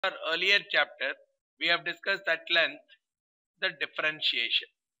our earlier chapter, we have discussed at length the differentiation.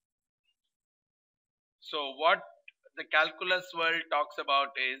 So what the calculus world talks about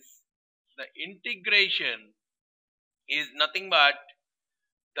is the integration is nothing but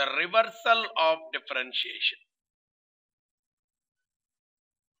the reversal of differentiation,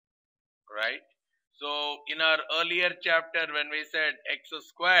 right? So in our earlier chapter when we said x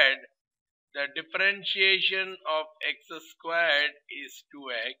squared, the differentiation of x squared is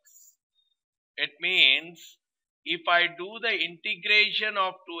 2x. It means if I do the integration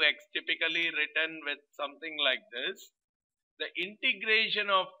of 2x, typically written with something like this, the integration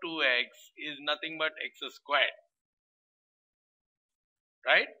of 2x is nothing but x squared,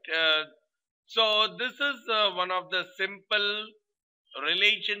 right? So this is one of the simple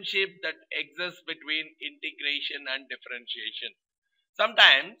relationship that exists between integration and differentiation.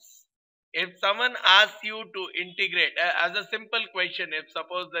 Sometimes if someone asks you to integrate as a simple question, if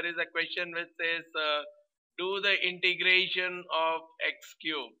suppose there is a question which says do the integration of x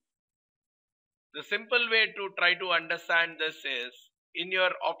cube, the simple way to try to understand this is in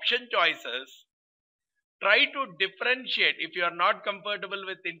your option choices, try to differentiate. If you are not comfortable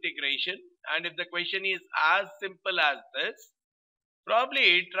with integration and if the question is as simple as this,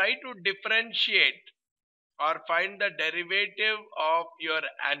 probably try to differentiate or find the derivative of your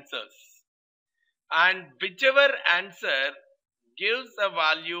answers, and whichever answer gives a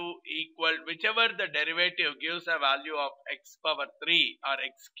value equal, whichever the derivative gives a value of x power 3 or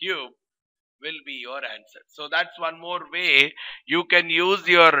x cube will be your answer. So that's one more way you can use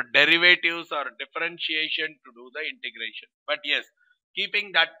your derivatives or differentiation to do the integration. But yes,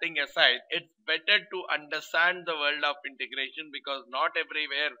 keeping that thing aside, it's better to understand the world of integration because not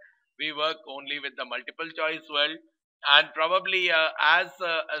everywhere we work only with the multiple choice world, and probably as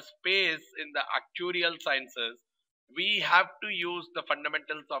a space in the actuarial sciences, we have to use the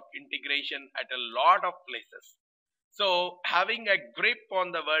fundamentals of integration at a lot of places. So having a grip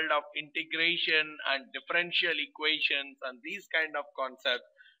on the world of integration and differential equations and these kind of concepts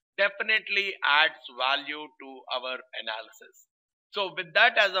definitely adds value to our analysis. So with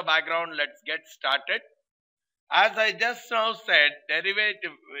that as a background, let's get started. As I just now said,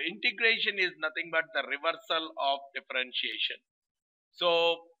 derivative integration is nothing but the reversal of differentiation.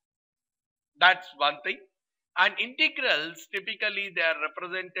 So that's one thing. And integrals, typically they are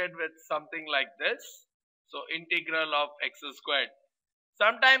represented with something like this. So integral of x squared.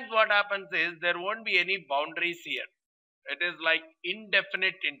 Sometimes what happens is there won't be any boundaries here. It is like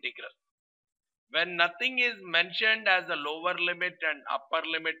indefinite integral. When nothing is mentioned as a lower limit and upper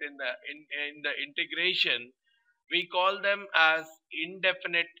limit in the integration, we call them as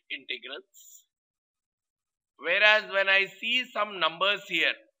indefinite integrals. Whereas when I see some numbers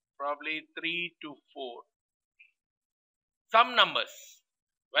here, probably 3 to 4, some numbers,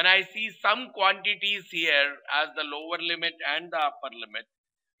 when I see some quantities here as the lower limit and the upper limit,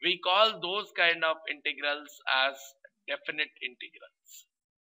 we call those kind of integrals as definite integrals,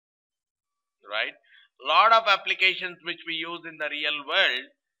 right? A lot of applications which we use in the real world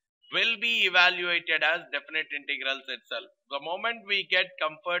will be evaluated as definite integrals itself. The moment we get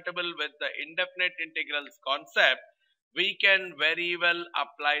comfortable with the indefinite integrals concept, we can very well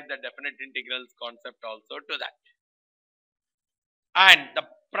apply the definite integrals concept also to that. And the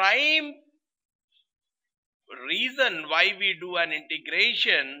prime reason why we do an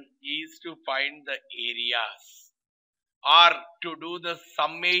integration is to find the areas or to do the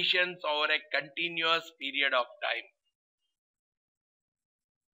summations over a continuous period of time.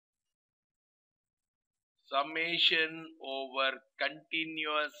 Summation over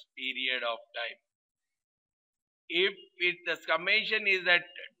continuous period of time. If the summation is at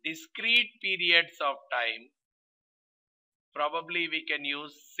discrete periods of time, probably we can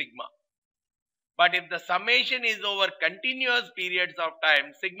use sigma. But if the summation is over continuous periods of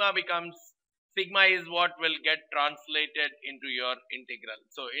time, sigma is what will get translated into your integral.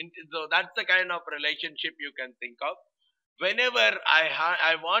 So that's the kind of relationship you can think of. Whenever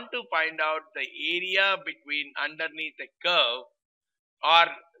I want to find out the area between underneath a curve or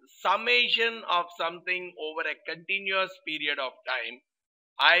summation of something over a continuous period of time,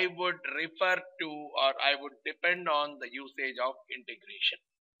 I would refer to or I would depend on the usage of integration.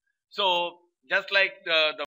 So just like the